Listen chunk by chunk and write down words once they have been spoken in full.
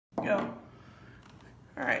Go.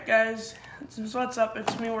 Alright guys, so what's up?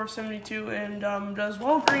 It's me, War72, and does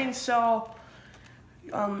Walgreens sell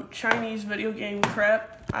Chinese video game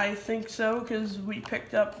crap? I think so, because we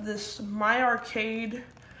picked up this My Arcade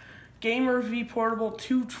Gamer V Portable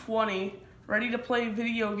 220, ready to play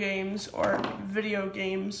video games,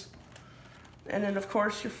 and then of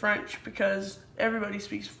course your French, because everybody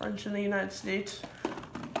speaks French in the United States.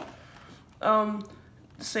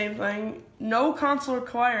 Same thing, no console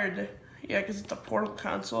required. Yeah, because it's a portable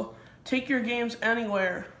console. Take your games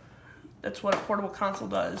anywhere. That's what a portable console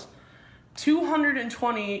does.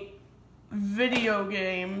 220 video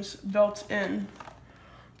games built in.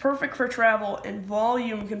 Perfect for travel and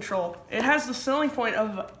volume control. It has the selling point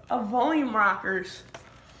of volume rockers.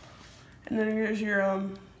 And then here's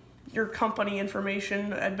your company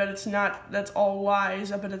information. I bet it's not, that's all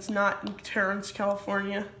lies. I bet it's not in Terrence,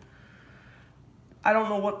 California. I don't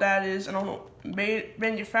know what that is. I don't know.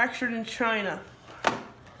 Manufactured in China.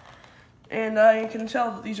 And I can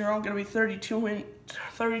tell that these are all going to be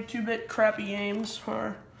 32-bit crappy games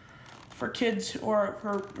for kids or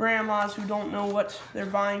for grandmas who don't know what they're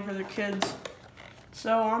buying for their kids.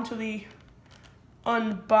 So on to the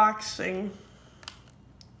unboxing.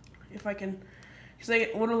 If I can, because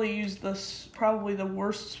they literally use this, probably the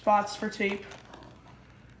worst spots for tape.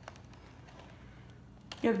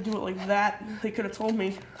 You gotta do it like that. They could have told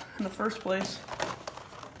me in the first place.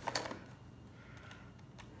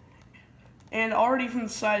 And already from the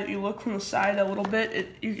side, if you look from the side a little bit,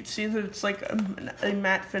 you can see that it's like a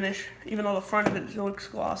matte finish, even though the front of it looks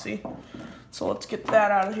glossy. So let's get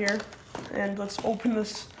that out of here, and let's open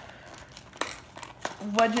this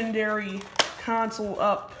legendary console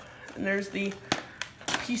up. And there's the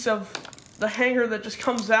piece of the hanger that just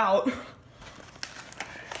comes out.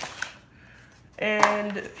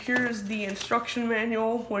 And here's the instruction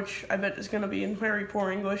manual, which I bet is going to be in very poor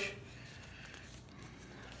English.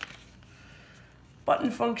 Button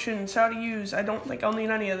functions, how to use. I don't think I'll need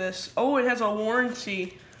any of this. Oh, it has a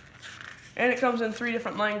warranty. And it comes in 3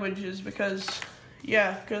 different languages because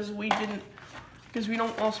we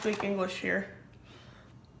don't all speak English here.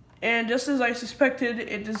 And just as I suspected,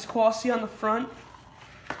 it is glossy on the front.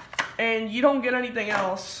 And you don't get anything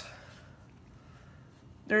else.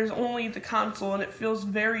 There's only the console, and it feels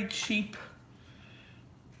very cheap.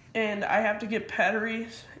 And I have to get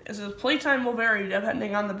batteries. It says playtime will vary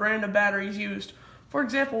depending on the brand of batteries used. For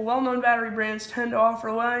example, well-known battery brands tend to offer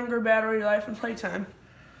longer battery life and playtime.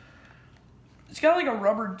 It's got like a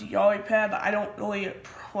rubber DI pad that I don't really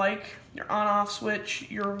like. Your on-off switch,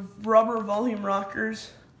 your rubber volume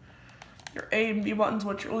rockers, your A and B buttons,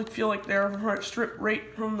 which really feel like they're stripped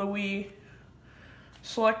right from the Wii.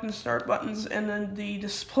 Select and start buttons, and then the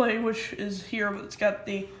display, which is here, but it's got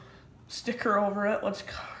the sticker over it. Let's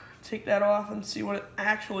take that off and see what it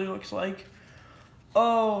actually looks like.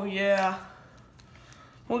 Oh yeah,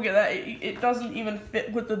 look at that. It doesn't even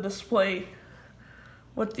fit with the display,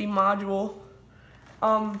 with the module.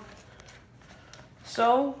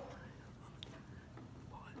 So